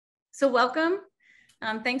So welcome.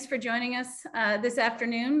 Thanks for joining us this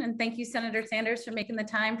afternoon. And thank you, Senator Sanders, for making the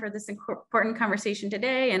time for this important conversation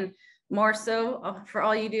today, and more so for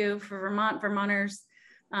all you do for Vermonters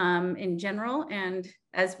in general. And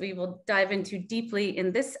as we will dive into deeply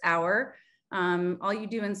in this hour, all you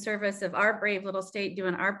do in service of our brave little state,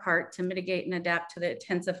 doing our part to mitigate and adapt to the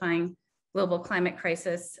intensifying global climate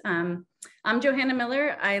crisis. I'm Johanna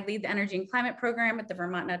Miller. I lead the Energy and Climate Program at the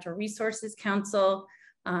Vermont Natural Resources Council.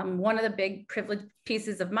 One of the big privileged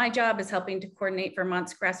pieces of my job is helping to coordinate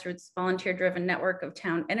Vermont's grassroots volunteer-driven network of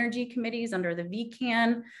town energy committees under the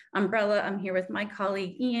VCAN umbrella. I'm here with my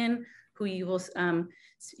colleague, Ian, who you will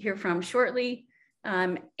hear from shortly.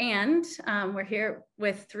 We're here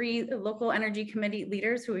with 3 local energy committee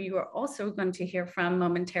leaders who you are also going to hear from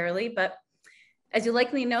momentarily. But as you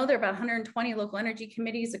likely know, there are about 120 local energy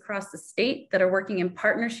committees across the state that are working in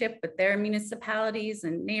partnership with their municipalities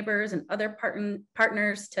and neighbors and other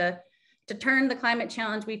partners to turn the climate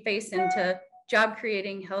challenge we face into job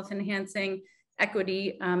creating, health enhancing,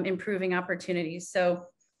 equity improving opportunities. So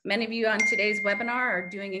many of you on today's webinar are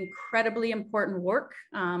doing incredibly important work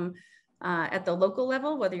at the local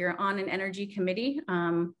level, whether you're on an energy committee,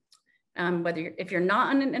 if you're not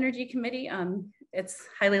on an energy committee, it's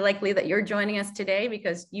highly likely that you're joining us today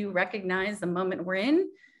because you recognize the moment we're in.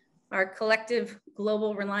 Our collective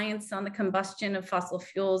global reliance on the combustion of fossil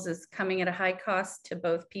fuels is coming at a high cost to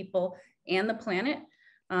both people and the planet.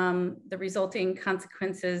 The resulting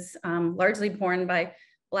consequences largely borne by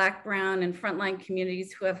Black, Brown, and frontline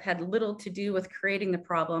communities who have had little to do with creating the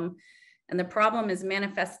problem. And the problem is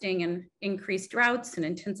manifesting in increased droughts and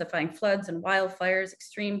intensifying floods and wildfires,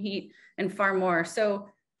 extreme heat, and far more. So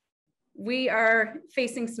we are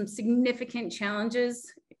facing some significant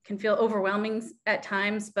challenges. It can feel overwhelming at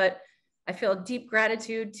times, but I feel deep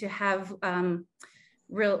gratitude to have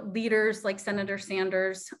real leaders like Senator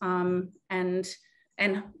Sanders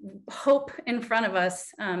and hope in front of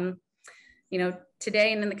us.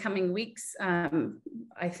 Today and in the coming weeks,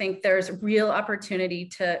 I think there's real opportunity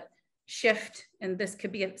to shift, and this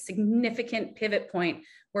could be a significant pivot point.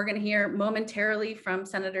 We're going to hear momentarily from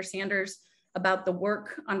Senator Sanders about the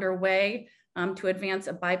work underway to advance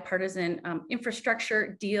a bipartisan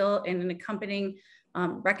infrastructure deal and an accompanying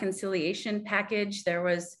reconciliation package. There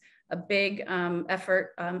was a big effort,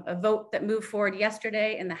 a vote that moved forward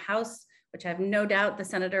yesterday in the House, which I have no doubt the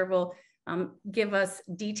Senator will give us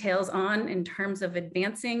details on in terms of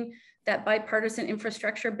advancing that bipartisan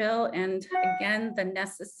infrastructure bill, and again, the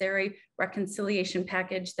necessary reconciliation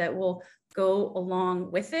package that will go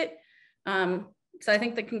along with it. So I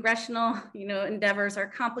think the congressional, endeavors are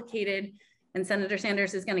complicated, and Senator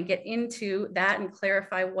Sanders is going to get into that and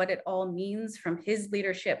clarify what it all means from his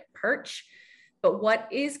leadership perch. But what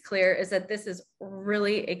is clear is that this is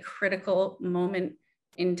really a critical moment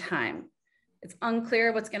in time. It's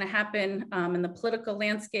unclear what's going to happen in the political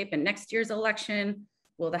landscape in next year's election.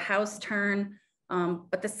 Will the House turn?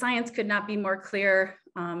 But the science could not be more clear.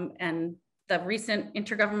 And the recent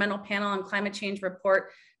Intergovernmental Panel on Climate Change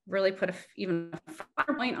report really put even a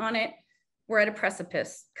finer point on it. We're at a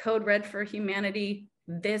precipice. Code red for humanity.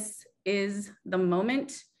 This is the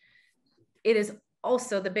moment. It is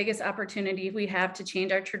also the biggest opportunity we have to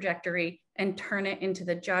change our trajectory and turn it into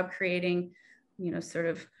the job creating, sort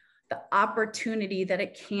of the opportunity that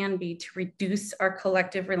it can be to reduce our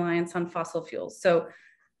collective reliance on fossil fuels. So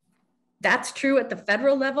that's true at the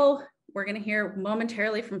federal level. We're going to hear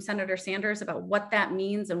momentarily from Senator Sanders about what that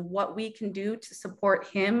means and what we can do to support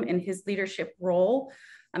him in his leadership role.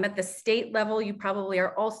 At the state level, you probably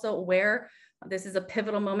are also aware this is a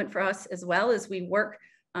pivotal moment for us as well as we work.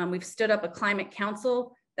 We've stood up a climate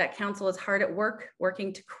council. That council is hard at work,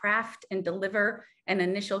 working to craft and deliver an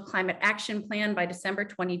initial climate action plan by December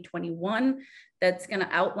 2021 that's going to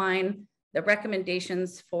outline the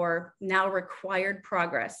recommendations for now required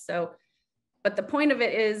progress. But the point of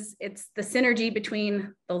it is, it's the synergy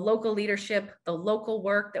between the local leadership, the local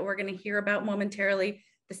work that we're going to hear about momentarily,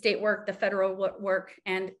 the state work, the federal work,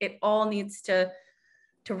 and it all needs to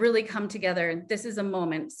really come together. This is a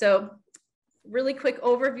moment. So really quick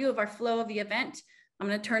overview of our flow of the event. I'm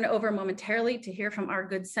going to turn it over momentarily to hear from our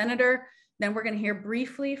good senator. Then we're going to hear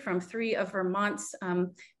briefly from 3 of Vermont's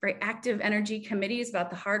very active energy committees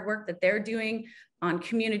about the hard work that they're doing on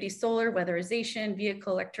community solar, weatherization,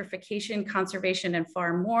 vehicle electrification, conservation, and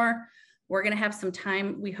far more. We're going to have some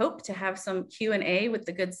time, we hope to have some Q&A with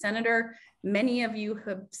the good senator. Many of you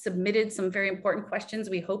have submitted some very important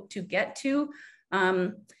questions we hope to get to.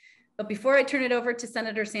 But before I turn it over to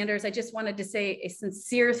Senator Sanders, I just wanted to say a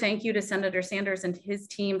sincere thank you to Senator Sanders and his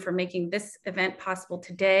team for making this event possible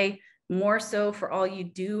today, more so for all you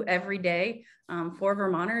do every day. for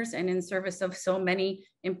Vermonters and in service of so many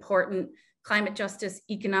important climate justice,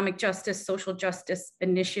 economic justice, social justice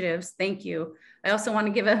initiatives. Thank you. I also want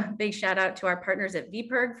to give a big shout out to our partners at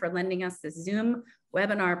VPIRG for lending us this Zoom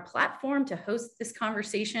webinar platform to host this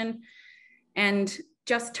conversation, and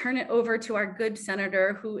just turn it over to our good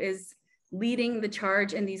senator who is leading the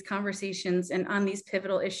charge in these conversations and on these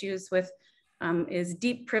pivotal issues with is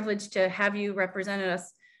deep privilege to have you represent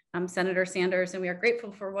us, Senator Sanders, and we are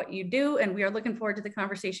grateful for what you do, and we are looking forward to the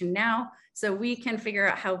conversation now so we can figure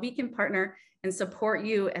out how we can partner and support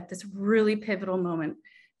you at this really pivotal moment.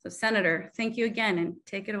 So Senator, thank you again, and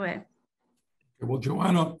take it away. Well,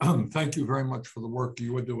 Joanna, thank you very much for the work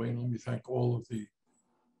you are doing. Let me thank all of the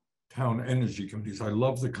town energy committees. I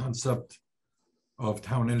love the concept of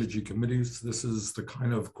town energy committees. This is the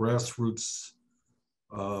kind of grassroots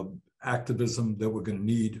activism that we're going to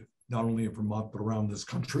need, not only in Vermont, but around this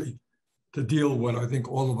country, to deal with what I think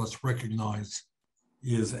all of us recognize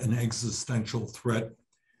is an existential threat,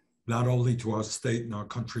 not only to our state and our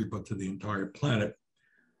country, but to the entire planet.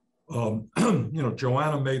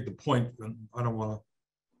 Joanna made the point, and I don't want to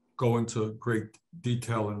go into great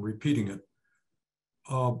detail in repeating it,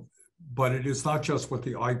 but it is not just what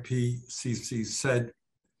the IPCC said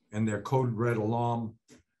and their code red alarm,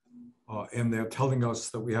 and they're telling us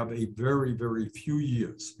that we have a very, very few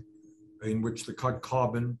years in which to cut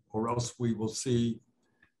carbon, or else we will see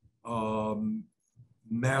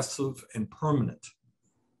massive and permanent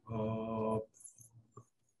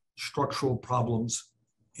structural problems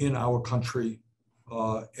in our country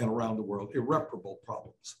and around the world, irreparable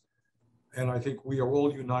problems. And I think we are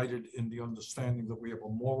all united in the understanding that we have a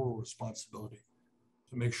moral responsibility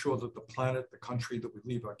to make sure that the planet, the country that we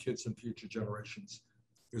leave our kids and future generations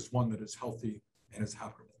is one that is healthy and is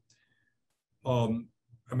habitable.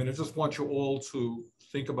 I just want you all to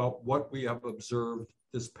think about what we have observed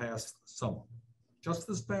this past summer, just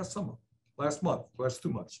this past summer, last 2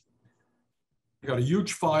 months. We got a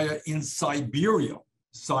huge fire in Siberia,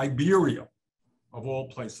 of all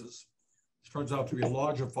places. It turns out to be a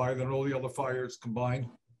larger fire than all the other fires combined.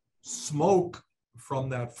 Smoke from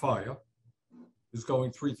that fire is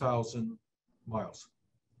going 3,000 miles.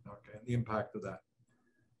 Okay, and the impact of that.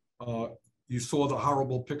 You saw the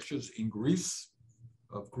horrible pictures in Greece,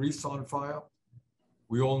 of Greece on fire.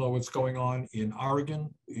 We all know what's going on in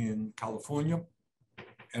Oregon, in California.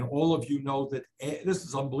 And all of you know that, this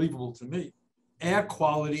is unbelievable to me, air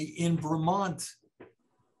quality in Vermont,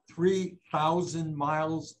 3,000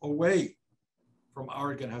 miles away from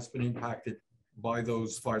Oregon, has been impacted by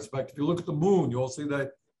those fires. In fact, if you look at the moon, you'll see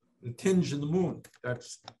that the tinge in the moon,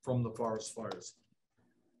 that's from the forest fires.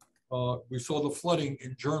 We saw the flooding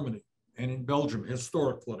in Germany and in Belgium,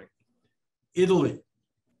 historic flooding. Italy,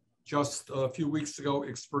 just a few weeks ago,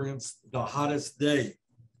 experienced the hottest day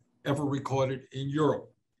ever recorded in Europe.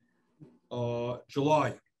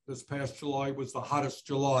 July, this past July was the hottest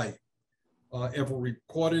July ever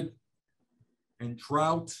recorded. And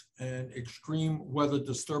drought and extreme weather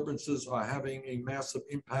disturbances are having a massive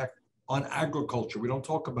impact on agriculture. We don't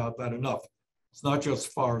talk about that enough. It's not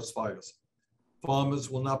just forest fires. Farmers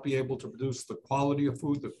will not be able to produce the quality of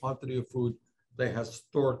food, the quantity of food they have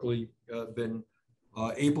historically been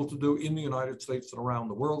able to do in the United States and around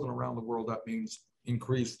the world. And around the world, that means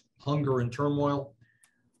increased hunger and turmoil.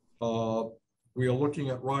 We are looking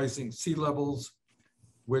at rising sea levels,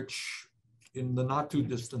 which in the not too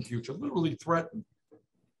distant future literally threaten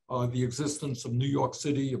the existence of New York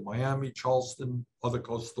City, of Miami, Charleston, other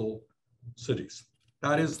coastal cities.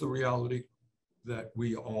 That is the reality that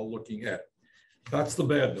we are looking at. That's the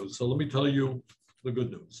bad news. So let me tell you the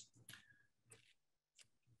good news.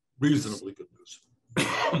 Reasonably good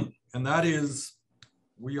news. And that is,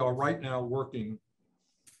 we are right now working,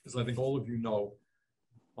 as I think all of you know,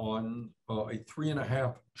 on a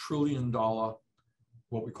 $3.5 trillion,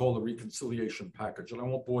 what we call the reconciliation package. And I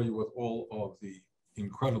won't bore you with all of the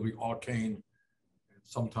incredibly arcane and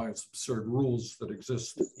sometimes absurd rules that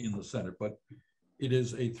exist in the Senate, but it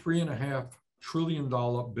is a $3.5 trillion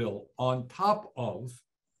bill on top of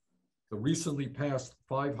the recently passed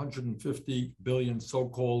 $550 billion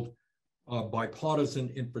so-called bipartisan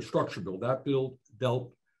infrastructure bill. That bill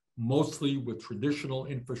dealt mostly with traditional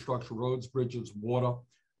infrastructure, roads, bridges, water,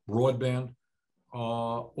 broadband,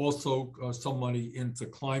 also some money into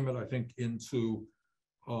climate, I think into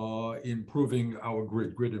improving our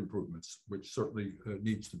grid improvements, which certainly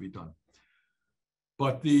needs to be done.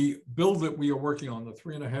 But the bill that we are working on, the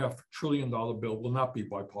 $3.5 trillion bill, will not be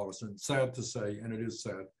bipartisan. Sad to say, and it is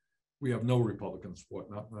sad, we have no Republican support,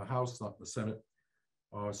 not in the House, not in the Senate.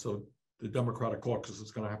 So the Democratic caucus is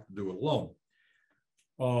going to have to do it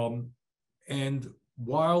alone. And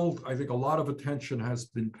while I think a lot of attention has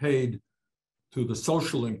been paid to the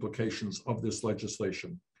social implications of this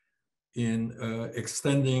legislation in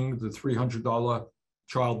extending the $300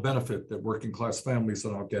 child benefit that working class families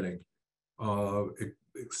are now getting,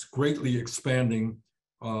 it's greatly expanding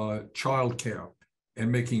child care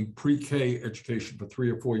and making pre-K education for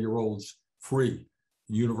 3 or 4 year olds free,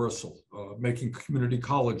 universal, making community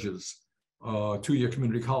colleges, 2-year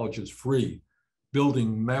community colleges free,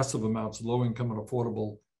 building massive amounts of low-income and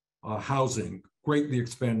affordable housing, greatly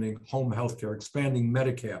expanding home health care, expanding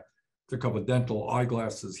Medicare to cover dental,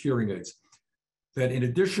 eyeglasses, hearing aids. That in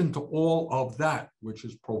addition to all of that, which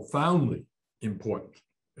is profoundly important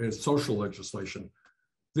as social legislation,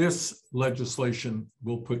 this legislation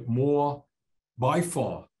will put more, by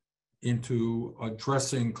far, into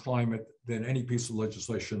addressing climate than any piece of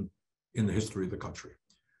legislation in the history of the country.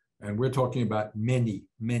 And we're talking about many,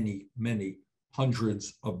 many, many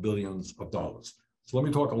hundreds of billions of dollars. So let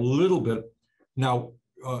me talk a little bit. Now,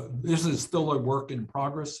 this is still a work in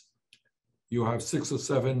progress. You have 6 or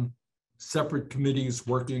 7 separate committees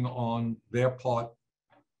working on their part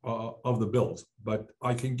of the bills, but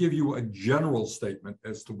I can give you a general statement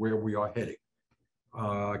as to where we are heading.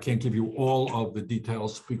 I can't give you all of the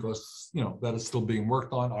details because, you know, that is still being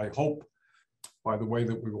worked on. I hope, by the way,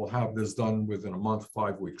 that we will have this done within a month,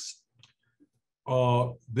 5 weeks.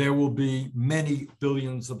 There will be many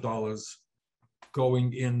billions of dollars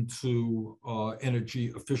going into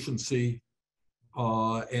energy efficiency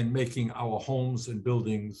and making our homes and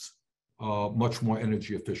buildings much more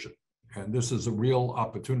energy efficient. And this is a real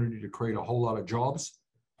opportunity to create a whole lot of jobs.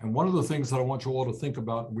 And one of the things that I want you all to think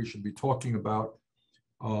about, and we should be talking about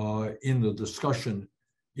in the discussion,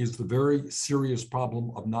 is the very serious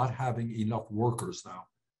problem of not having enough workers now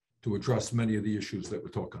to address many of the issues that we're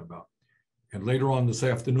talking about. And later on this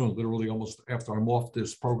afternoon, literally almost after I'm off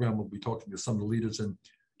this program, we'll be talking to some of the leaders in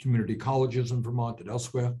community colleges in Vermont and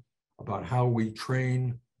elsewhere about how we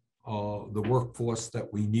train the workforce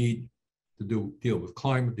that we need to deal with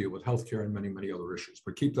climate, deal with healthcare, and many, many other issues.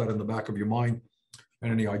 But keep that in the back of your mind,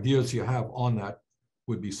 and any ideas you have on that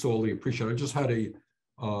would be sorely appreciated. I just had a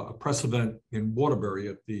press event in Waterbury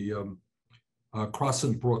at the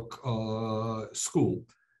Crossing Brook School,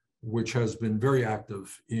 which has been very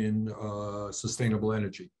active in sustainable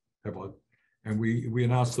energy. And we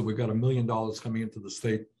announced that we got $1 million coming into the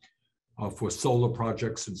state for solar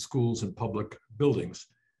projects in schools and public buildings.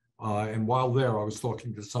 And while there, I was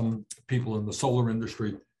talking to some people in the solar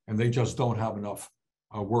industry, and they just don't have enough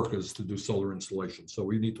workers to do solar installation. So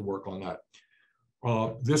we need to work on that.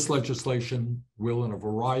 This legislation will, in a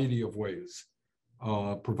variety of ways,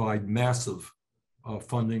 provide massive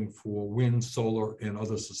funding for wind, solar, and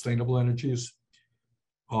other sustainable energies.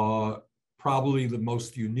 Probably the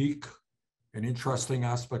most unique and interesting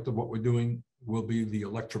aspect of what we're doing will be the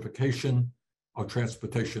electrification of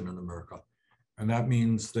transportation in America. And that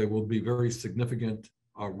means there will be very significant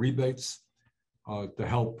rebates to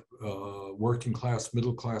help working class,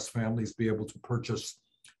 middle class families be able to purchase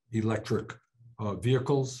electric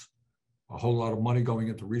vehicles. A whole lot of money going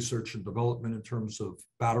into research and development in terms of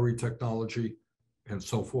battery technology and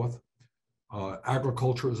so forth.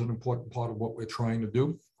 Agriculture is an important part of what we're trying to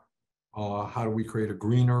do. How do we create a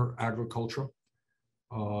greener agriculture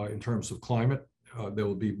in terms of climate? There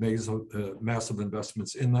will be massive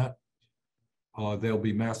investments in that. There'll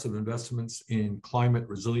be massive investments in climate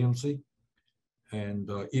resiliency and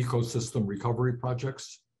ecosystem recovery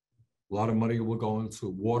projects. A lot of money will go into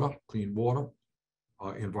water, clean water,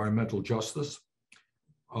 environmental justice.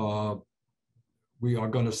 We are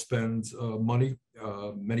going to spend money,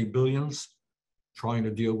 many billions, trying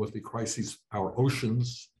to deal with the crises our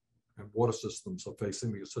oceans and water systems are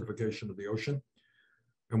facing, the acidification of the ocean.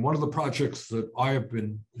 And one of the projects that I have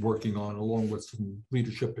been working on, along with some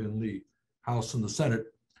leadership in the House and the Senate,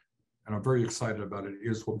 and I'm very excited about it,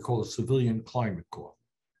 is what we call a Civilian Climate Corps.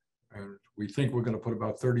 And we think we're going to put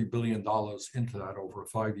about $30 billion into that over a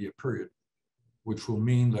 5-year period, which will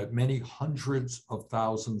mean that many hundreds of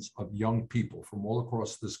thousands of young people from all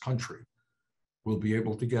across this country will be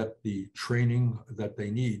able to get the training that they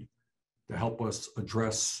need to help us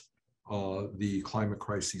address the climate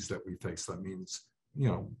crises that we face. That means, you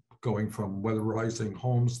know, going from weatherizing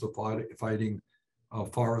homes to fighting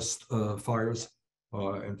forest fires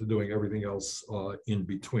and to doing everything else in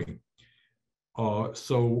between.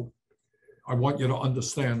 So I want you to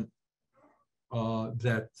understand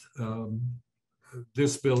that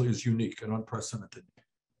this bill is unique and unprecedented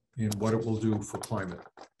in what it will do for climate.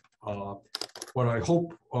 What I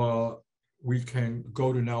hope we can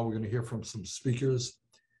go to now, we're going to hear from some speakers.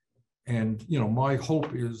 And, you know, my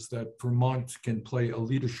hope is that Vermont can play a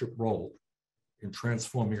leadership role in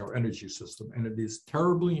transforming our energy system. And it is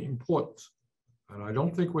terribly important. And I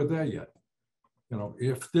don't think we're there yet. You know,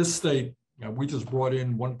 if this state, we just brought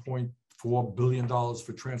in $1.4 billion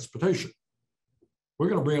for transportation, we're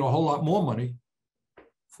going to bring in a whole lot more money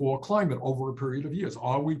for climate over a period of years.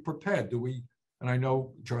 Are we prepared? Do we, and I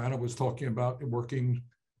know Joanna was talking about working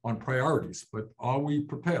on priorities, but are we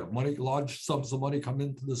prepared? Money, large sums of money come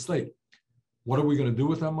into the state. What are we going to do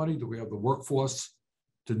with that money? Do we have the workforce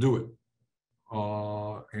to do it?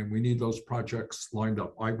 And we need those projects lined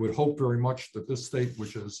up. I would hope very much that this state,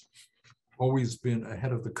 which has always been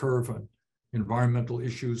ahead of the curve on environmental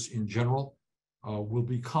issues in general, will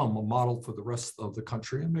become a model for the rest of the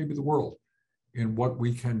country and maybe the world in what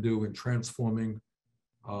we can do in transforming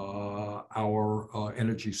our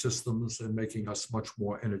energy systems and making us much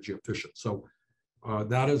more energy efficient. So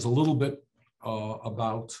that is a little bit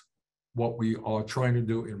about what we are trying to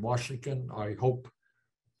do in Washington. I hope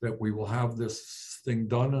that we will have this thing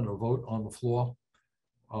done and a vote on the floor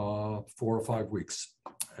 4 or 5 weeks.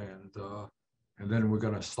 And then we're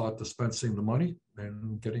going to start dispensing the money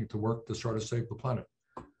and getting to work to try to save the planet.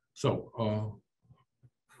 So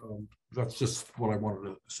that's just what I wanted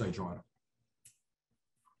to say, Joanna.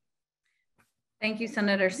 Thank you,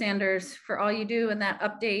 Senator Sanders, for all you do in that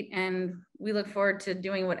update. And we look forward to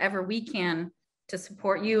doing whatever we can to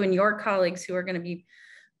support you and your colleagues who are going to be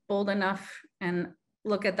bold enough and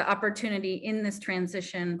look at the opportunity in this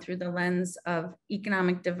transition through the lens of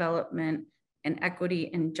economic development and equity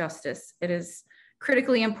and justice. It is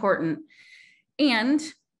critically important. And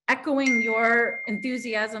echoing your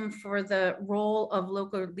enthusiasm for the role of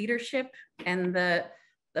local leadership and the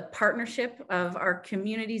partnership of our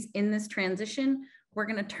communities in this transition, we're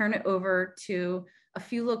going to turn it over to a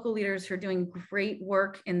few local leaders who are doing great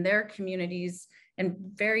work in their communities in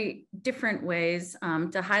very different ways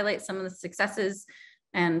to highlight some of the successes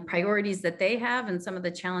and priorities that they have and some of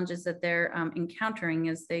the challenges that they're encountering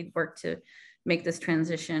as they work to make this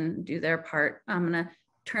transition, do their part. I'm going to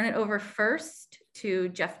turn it over first to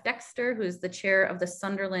Jeff Dexter, who is the chair of the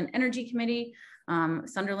Sunderland Energy Committee.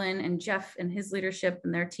 Sunderland and Jeff and his leadership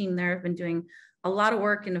and their team there have been doing a lot of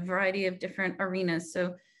work in a variety of different arenas.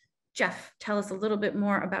 So Jeff, tell us a little bit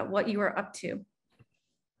more about what you are up to.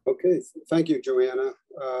 Okay, thank you, Joanna.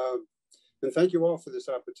 And thank you all for this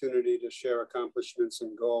opportunity to share accomplishments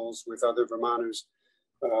and goals with other Vermonters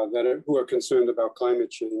who are concerned about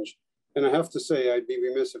climate change. And I have to say, I'd be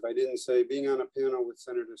remiss if I didn't say being on a panel with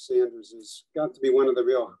Senator Sanders has got to be one of the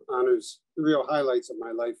real honors, the real highlights of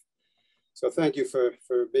my life. So thank you for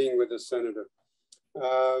being with us, Senator.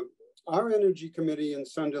 Our Energy Committee in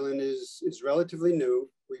Sunderland is relatively new.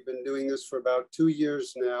 We've been doing this for about 2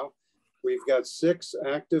 years now. We've got 6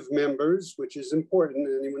 active members, which is important.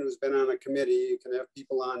 Anyone who's been on a committee, you can have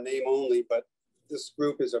people on name only, but this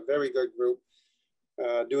group is a very good group,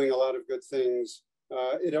 doing a lot of good things.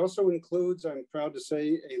 It also includes, I'm proud to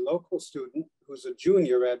say, a local student who's a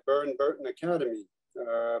junior at Burton Academy.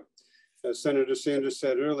 As Senator Sanders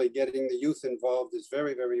said earlier, getting the youth involved is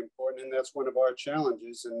very, very important, and that's one of our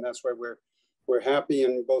challenges, and that's why we're happy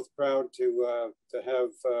and both proud to have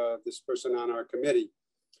this person on our committee.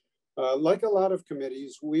 Like a lot of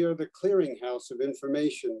committees, we are the clearinghouse of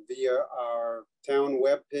information via our town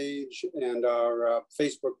webpage and our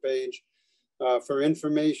Facebook page for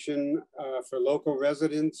information for local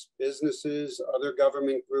residents, businesses, other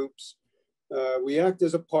government groups. We act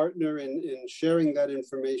as a partner in sharing that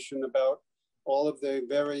information about all of the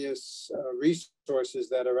various resources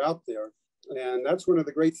that are out there. And that's one of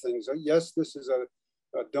the great things. Yes, this is a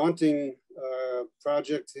daunting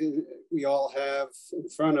project we all have in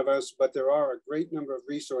front of us, but there are a great number of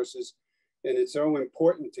resources, and it's so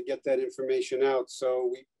important to get that information out.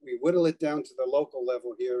 So we whittle it down to the local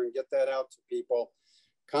level here and get that out to people,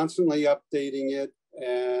 constantly updating it.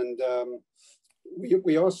 And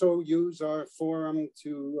we also use our forum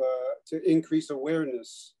to increase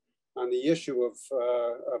awareness on the issue of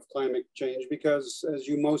climate change, because as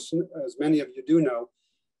many of you do know,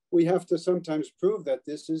 we have to sometimes prove that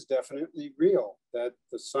this is definitely real, that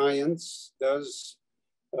the science does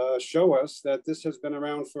show us that this has been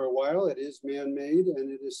around for a while. It is man-made,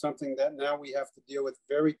 and it is something that now we have to deal with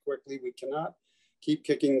very quickly. We cannot keep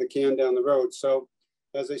kicking the can down the road. So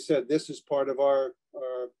as I said, this is part of our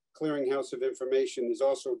clearinghouse of information, is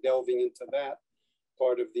also delving into that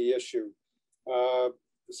part of the issue.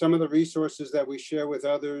 Some of the resources that we share with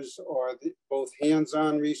others are both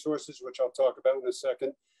hands-on resources, which I'll talk about in a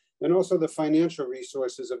second, and also the financial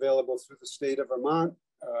resources available through the state of Vermont.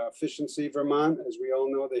 Efficiency Vermont, as we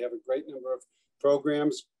all know, they have a great number of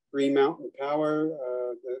programs. Green Mountain Power,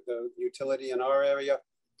 the utility in our area,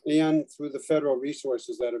 and through the federal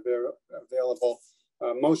resources that are available,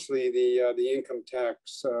 mostly the income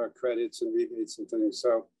tax credits and rebates and things.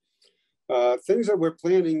 So things that we're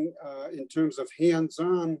planning in terms of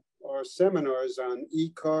hands-on are seminars on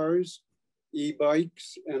e-cars,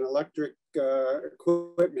 e-bikes, and electric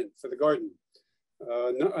equipment for the garden.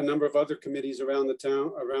 A number of other committees around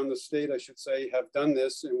the state, I should say, have done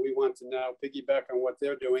this, and we want to now piggyback on what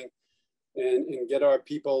they're doing and get our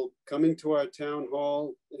people coming to our town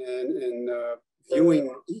hall and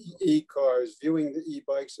viewing e-cars, viewing the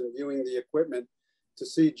e-bikes, and viewing the equipment to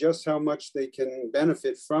see just how much they can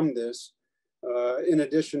benefit from this, in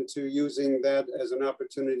addition to using that as an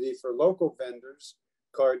opportunity for local vendors,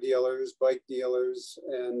 car dealers, bike dealers,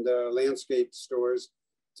 and landscape stores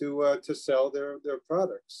to sell their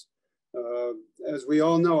products. As we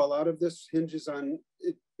all know, a lot of this hinges on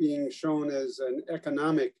it being shown as an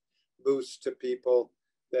economic boost to people,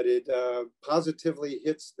 that it positively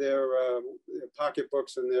hits their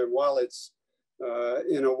pocketbooks and their wallets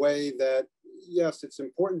in a way that, yes, it's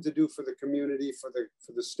important to do for the community, for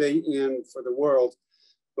the state, and for the world,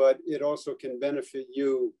 but it also can benefit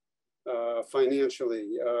you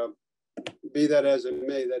financially. Be that as it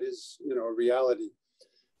may, that is, a reality.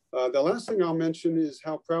 The last thing I'll mention is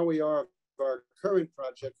how proud we are of our current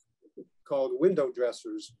project called Window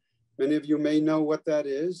Dressers. Many of you may know what that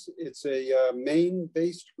is. It's a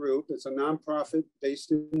Maine-based group. It's a nonprofit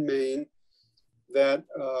based in Maine that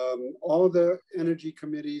all the energy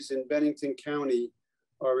committees in Bennington County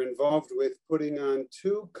are involved with putting on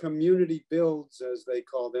 2 community builds, as they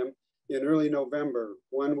call them, in early November.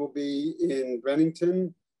 One will be in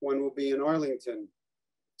Bennington, one will be in Arlington.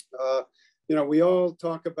 We all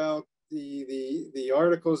talk about the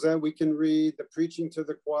articles that we can read, the preaching to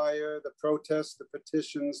the choir, the protests, the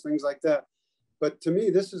petitions, things like that. But to me,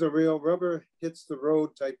 this is a real rubber hits the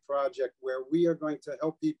road type project where we are going to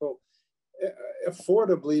help people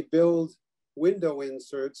affordably build window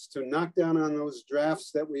inserts to knock down on those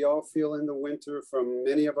drafts that we all feel in the winter from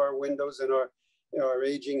many of our windows in our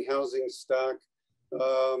aging housing stock.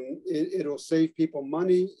 It'll save people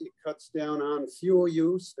money. It cuts down on fuel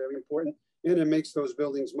use, very important, and it makes those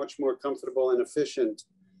buildings much more comfortable and efficient.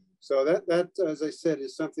 So that, as I said,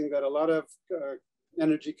 is something that a lot of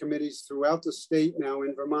energy committees throughout the state now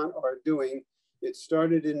in Vermont are doing. It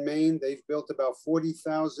started in Maine. They've built about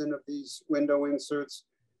 40,000 of these window inserts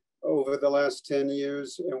over the last 10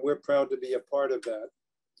 years, and we're proud to be a part of that.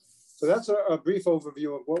 So that's a brief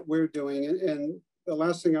overview of what we're doing. And the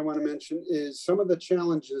last thing I want to mention is some of the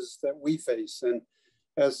challenges that we face. And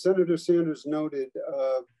as Senator Sanders noted,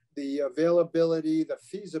 the availability, the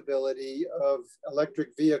feasibility of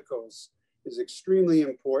electric vehicles is extremely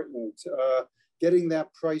important. Getting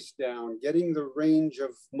that price down, getting the range of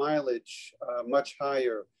mileage much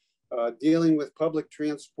higher, dealing with public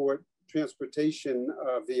transportation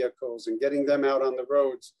vehicles and getting them out on the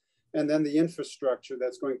roads, and then the infrastructure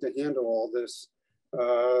that's going to handle all this,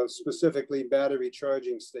 specifically battery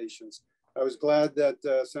charging stations. I was glad that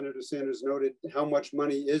Senator Sanders noted how much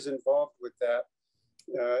money is involved with that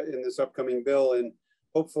in this upcoming bill, and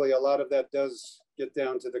hopefully a lot of that does get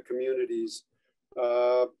down to the communities.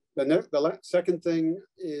 The second thing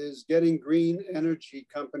is getting green energy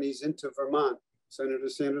companies into Vermont. Senator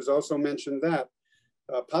Sanders also mentioned that.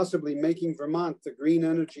 Possibly making Vermont the green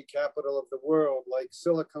energy capital of the world, like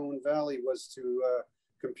Silicon Valley was to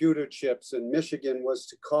computer chips and Michigan was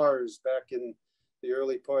to cars back in the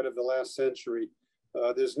early part of the last century.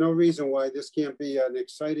 There's no reason why this can't be an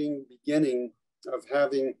exciting beginning of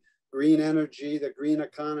having green energy, the green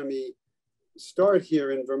economy, start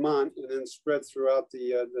here in Vermont and then spread throughout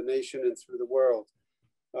the nation and through the world.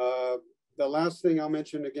 The last thing I'll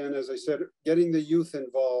mention again, as I said, getting the youth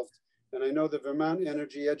involved. And I know the Vermont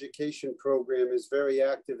Energy Education Program is very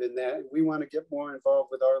active in that. We want to get more involved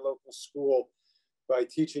with our local school by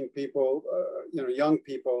teaching people, young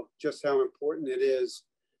people, just how important it is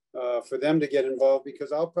for them to get involved,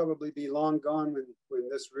 because I'll probably be long gone when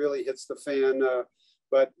this really hits the fan.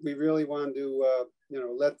 But we really want to,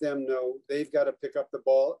 let them know they've got to pick up the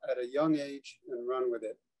ball at a young age and run with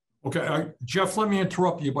it. Okay, Jeff, let me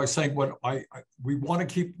interrupt you by saying we want to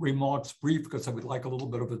keep remarks brief because I would like a little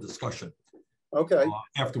bit of a discussion. Okay.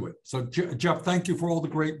 Afterward. So Jeff, thank you for all the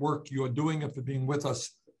great work you're doing and for being with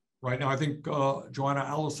us right now. I think Joanna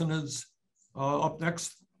Allison is up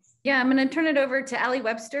next. Yeah, I'm going to turn it over to Allie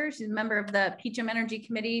Webster. She's a member of the Peacham Energy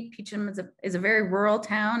Committee. Peacham is a very rural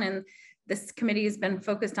town, and this committee has been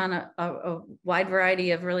focused on a wide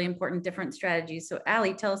variety of really important different strategies. So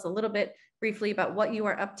Allie, tell us a little bit briefly about what you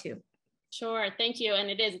are up to. Sure, thank you. And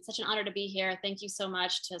it's such an honor to be here. Thank you so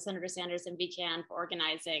much to Senator Sanders and VCAN for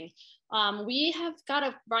organizing We have got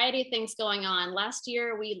a variety of things going on. Last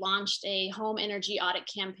year, we launched a home energy audit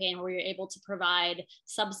campaign where we were able to provide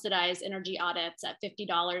subsidized energy audits at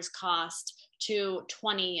 $50 cost to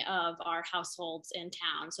 20 of our households in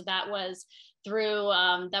town. So that was through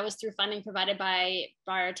funding provided by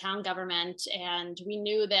our town government. And we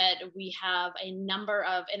knew that we have a number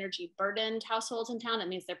of energy burdened households in town. That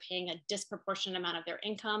means they're paying a disproportionate amount of their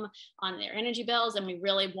income on their energy bills. And we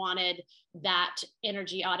really wanted that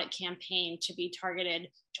energy audit campaign to be targeted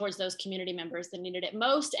towards those community members that needed it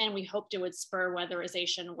most. And we hoped it would spur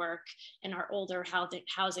weatherization work in our older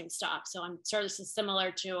housing stock. So I'm sure this is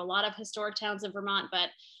similar to a lot of historic towns in Vermont, but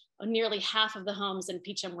nearly half of the homes in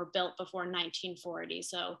Peacham were built before 1940.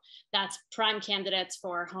 So that's prime candidates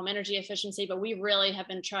for home energy efficiency, but we really have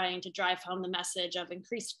been trying to drive home the message of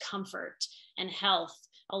increased comfort and health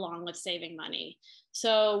along with saving money.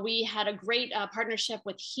 So we had a great partnership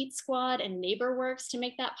with Heat Squad and NeighborWorks to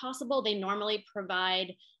make that possible. They normally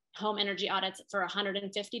provide home energy audits for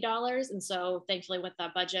 $150. And so thankfully with the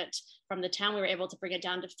budget from the town, we were able to bring it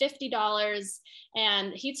down to $50.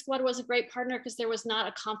 And Heat Squad was a great partner because there was not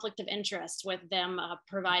a conflict of interest with them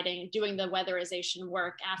doing the weatherization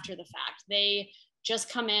work after the fact. They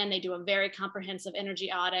just come in, they do a very comprehensive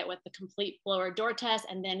energy audit with the complete blower door test,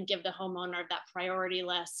 and then give the homeowner that priority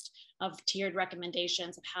list of tiered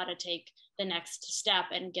recommendations of how to take the next step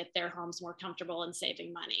and get their homes more comfortable and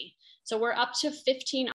saving money. So we're up to 15